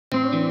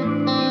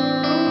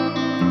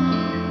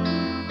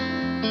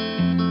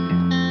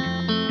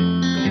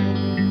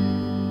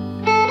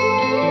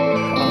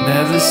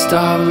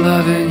stop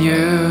loving you,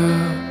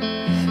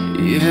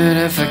 even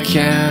if I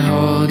can't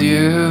hold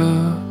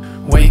you.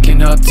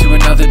 Waking up to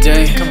another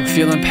day,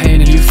 feeling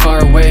pain and you far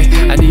away.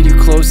 I need you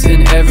close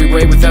in every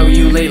way. Without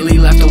you lately,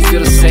 life don't feel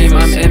the same.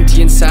 I'm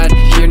empty inside,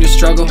 hearing your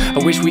struggle. I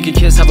wish we could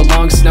kiss, have a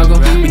long snuggle.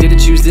 We didn't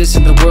choose this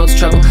in the world's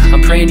trouble.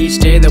 I'm praying each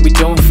day that we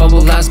don't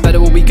fumble. Last better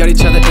when we got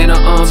each other in our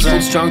arms.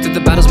 Hold strong through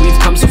the battles we've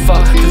come so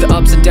far. Through the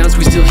ups and downs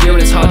we still hear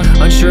when it's hard.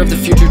 Unsure of the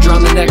future,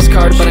 drawing the next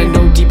card. But I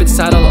know deep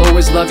inside I'll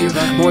always love you.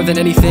 More than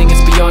anything,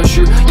 it's beyond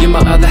true. You're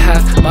my other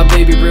half, my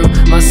baby Rue,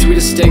 my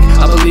sweetest sting.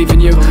 I believe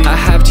in you. I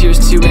have tears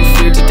too and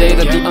fear today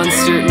that the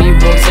uncertainty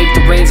will take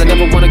the reins. I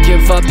never wanna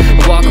give up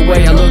and walk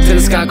away. I look to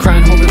the sky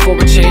crying, hoping for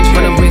a change.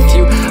 When I'm with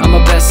you, I'm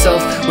my best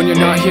self. When you're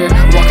not here,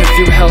 I'm walking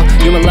through hell.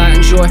 You're my light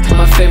and joy,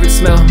 my favorite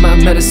smell, my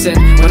medicine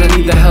when I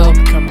need the help.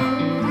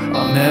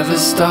 I'll never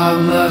stop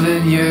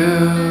loving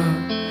you,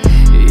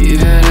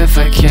 even if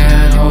I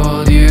can't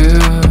hold you.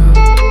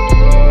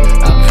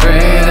 I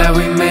pray that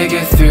we make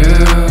it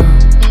through.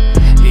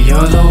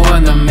 You're the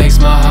one that makes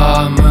my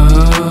heart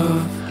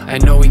move. I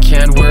know we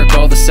can work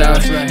all this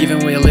out, even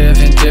when we live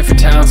in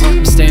different towns.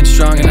 I'm staying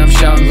strong and I'm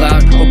shouting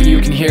loud, hoping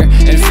you can hear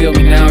and feel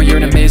me now. You're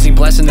an amazing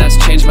blessing that's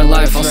changed my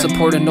life. I'll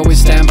support and always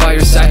stand by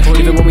your side,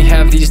 even when we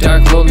have these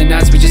dark, lonely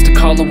nights. We just a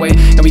call away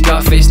and we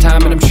got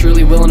FaceTime, and I'm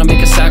truly willing to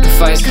make a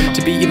sacrifice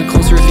to be even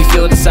closer if you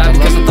feel it inside.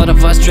 Because the thought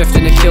of us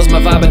drifting, it kills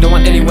my vibe. I don't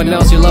want anyone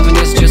else. Your loving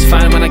is just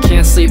fine when I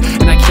can't sleep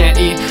and I can't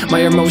eat. My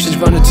emotions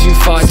running too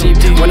far deep.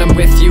 When I'm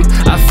with you,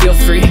 I feel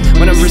free.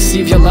 When I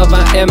receive your love,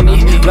 I am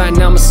me. Right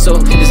now my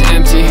soul is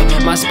empty,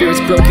 my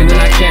spirit's broken and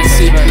I can't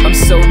see. I'm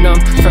so numb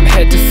from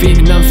head to feet,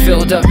 and I'm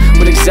filled up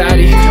with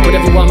anxiety.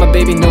 Whatever you want, my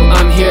baby, know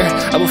I'm here.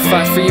 I will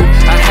fight for you,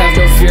 I have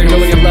no fear.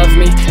 Knowing you love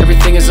me,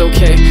 everything is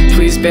okay.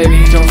 Please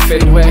baby, don't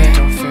fade away.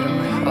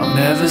 I'll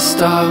never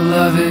stop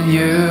loving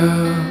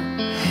you,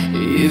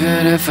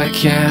 even if I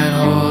can't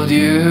hold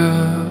you.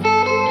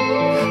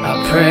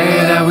 I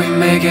pray that we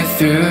make it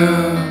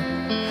through.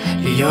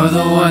 You're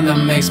the one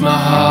that makes my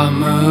heart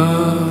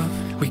move.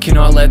 We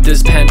cannot let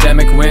this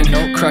pandemic win,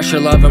 crush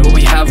our love and what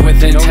we have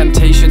within.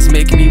 Temptations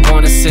making me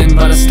wanna sin,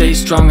 but I stay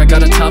strong, I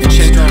got a tough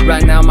chin.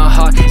 Right now my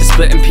heart is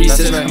split in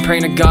pieces. I'm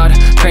praying to God,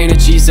 praying to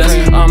Jesus.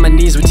 On my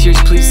knees with tears,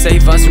 please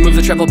save us. Remove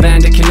the travel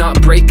band, it cannot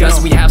break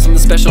us. We have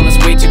something special and it's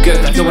way too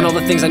good. Knowing all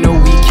the things I know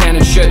we can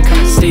and should.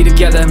 Stay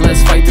together and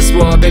let's fight this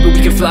war. Baby,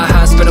 we can fly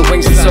high, spread our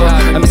wings and soar.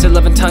 I miss your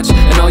love and touch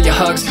and all your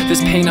hugs. This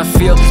pain I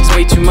feel is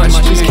way too much.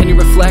 Please can you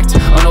reflect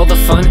on all the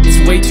fun? It's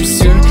way too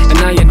soon and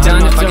now you're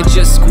done. If I could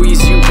just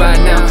squeeze you right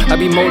now, I'd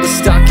be molded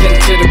stuck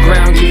into the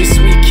ground. Give you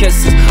sweet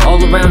kisses all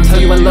around. Tell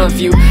you I love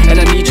you and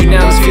I need you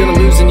now. This feeling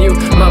losing you,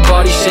 my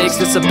body shakes.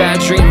 It's a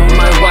bad dream, am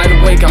I wide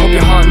awake? I hope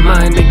your heart and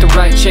mind make the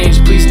right change.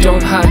 Please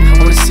don't hide, I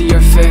wanna see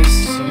your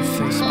face.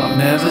 I'll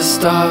never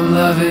stop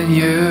loving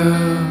you,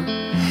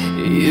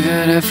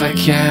 even if I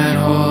can't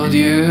hold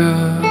you.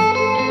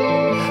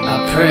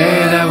 I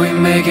pray that we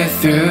make it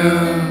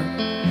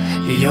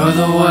through. You're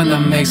the one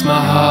that makes my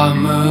heart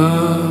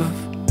move.